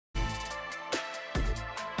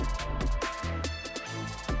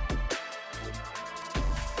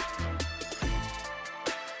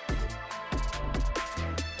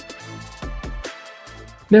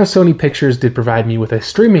Now, Sony Pictures did provide me with a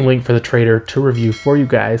streaming link for the Traitor to review for you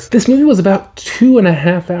guys. This movie was about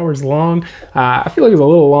 2.5 hours long. I feel like it's a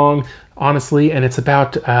little long, honestly, and it's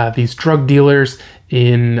about these drug dealers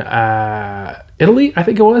in Italy, I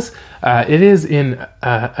think it was. It is in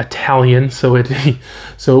Italian, so it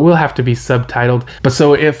will have to be subtitled. But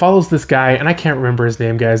so it follows this guy, and I can't remember his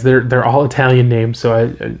name, guys. They're all Italian names,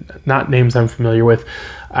 so not names I'm familiar with.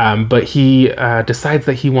 But he decides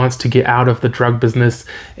that he wants to get out of the drug business,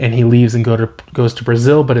 and he leaves and goes to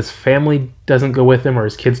Brazil. But his family doesn't go with him, or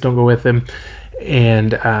his kids don't go with him.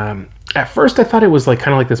 And at first I thought it was like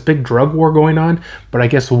kind of like this big drug war going on, but I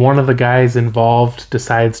guess one of the guys involved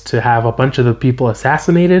decides to have a bunch of the people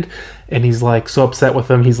assassinated, and he's like so upset with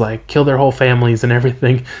them, he's like kill their whole families and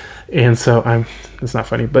everything. And so it's not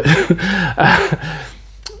funny, but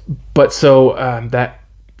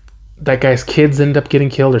that guy's kids end up getting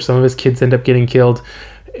killed, or some of his kids end up getting killed,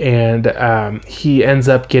 and he ends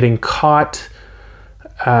up getting caught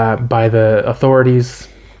by the authorities.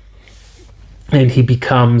 And he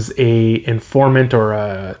becomes a informant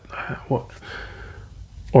or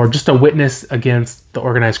just a witness against the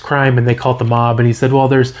organized crime, and they call it the mob. And he said, well,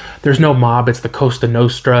 there's no mob, it's the Costa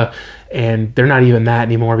Nostra, and they're not even that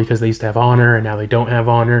anymore because they used to have honor and now they don't have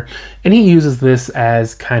honor. And he uses this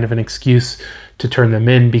as kind of an excuse to turn them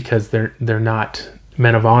in because they're not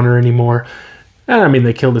men of honor anymore. And I mean,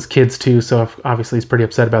 they killed his kids too, so obviously he's pretty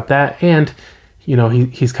upset about that. And you know,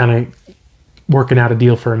 he's kind of working out a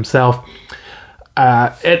deal for himself.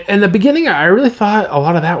 In the beginning, I really thought a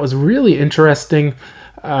lot of that was really interesting,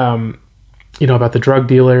 you know, about the drug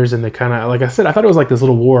dealers, and they kind of, like I said, I thought it was like this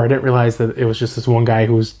little war. I didn't realize that it was just this one guy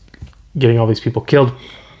who was getting all these people killed.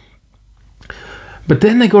 But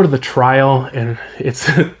then they go to the trial, and it's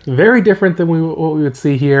very different than what we would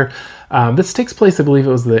see here. This takes place, I believe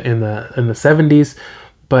it was in the 70s,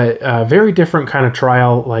 but very different kind of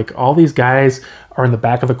trial. Like all these guys are in the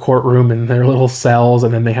back of the courtroom in their little cells,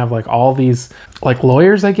 and then they have like all these like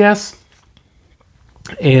lawyers, I guess,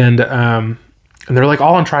 and they're like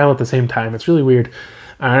all on trial at the same time. It's really weird.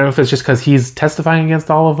 I don't know if it's just because he's testifying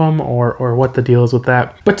against all of them or what the deal is with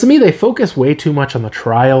that. But to me, they focus way too much on the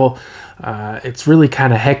trial. It's really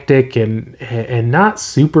kind of hectic and not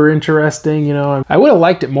super interesting. You know, I would have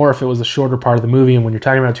liked it more if it was a shorter part of the movie. And when you're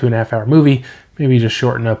talking about a 2.5 hour movie, maybe just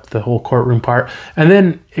shorten up the whole courtroom part. And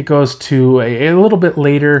then it goes to a little bit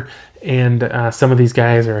later, and some of these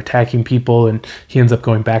guys are attacking people, and he ends up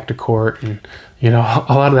going back to court. And, you know,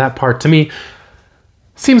 a lot of that part to me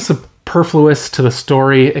seems superfluous to the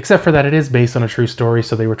story, except for that it is based on a true story,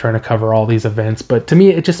 so they were trying to cover all these events. But to me,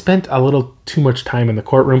 it just spent a little too much time in the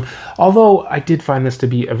courtroom. Although I did find this to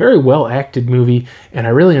be a very well acted movie, and I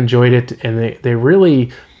really enjoyed it, and they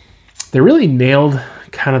really nailed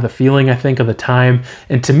kind of the feeling, I think, of the time.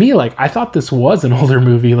 And to me, like, I thought this was an older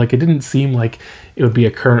movie. Like, it didn't seem like it would be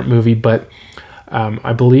a current movie, but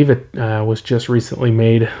I believe it was just recently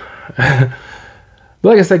made. But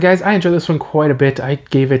like I said, guys, I enjoyed this one quite a bit. I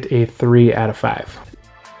gave it a 3 out of 5.